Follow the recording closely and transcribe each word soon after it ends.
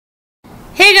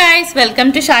Hey guys,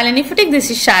 welcome to Shalini Futique.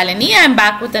 This is Shalini. I am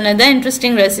back with another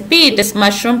interesting recipe. It is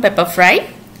mushroom pepper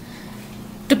fry.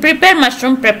 To prepare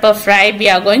mushroom pepper fry, we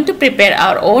are going to prepare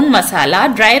our own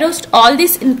masala. Dry roast all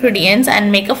these ingredients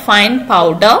and make a fine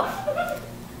powder.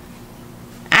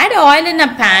 Add oil in a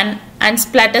pan and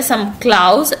splatter some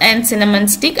cloves and cinnamon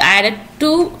stick. I added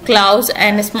 2 cloves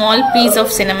and a small piece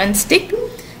of cinnamon stick.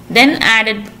 Then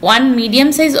added 1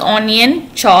 medium size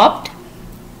onion chopped.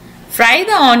 Fry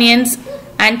the onions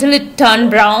until it turn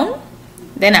brown.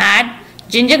 Then add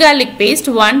ginger garlic paste,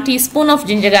 1 teaspoon of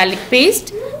ginger garlic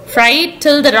paste. Fry it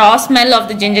till the raw smell of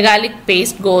the ginger garlic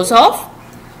paste goes off.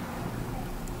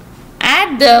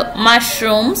 Add the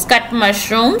mushrooms, cut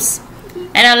mushrooms,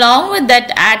 and along with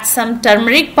that add some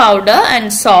turmeric powder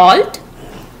and salt.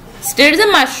 Stir the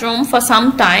mushroom for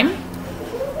some time.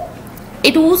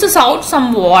 It oozes out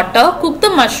some water. Cook the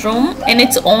mushroom in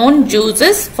its own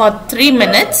juices for 3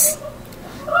 minutes.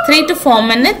 3 to 4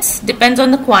 minutes, depends on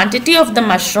the quantity of the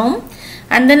mushroom,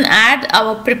 and then add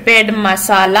our prepared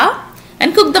masala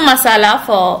and cook the masala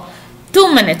for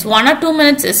 2 minutes. 1 or 2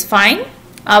 minutes is fine.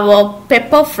 Our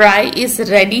pepper fry is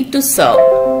ready to serve.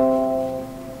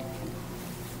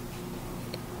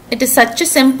 It is such a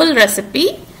simple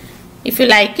recipe. If you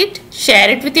like it, share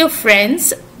it with your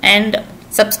friends and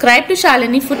subscribe to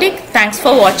Shalini Futique. Thanks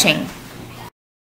for watching.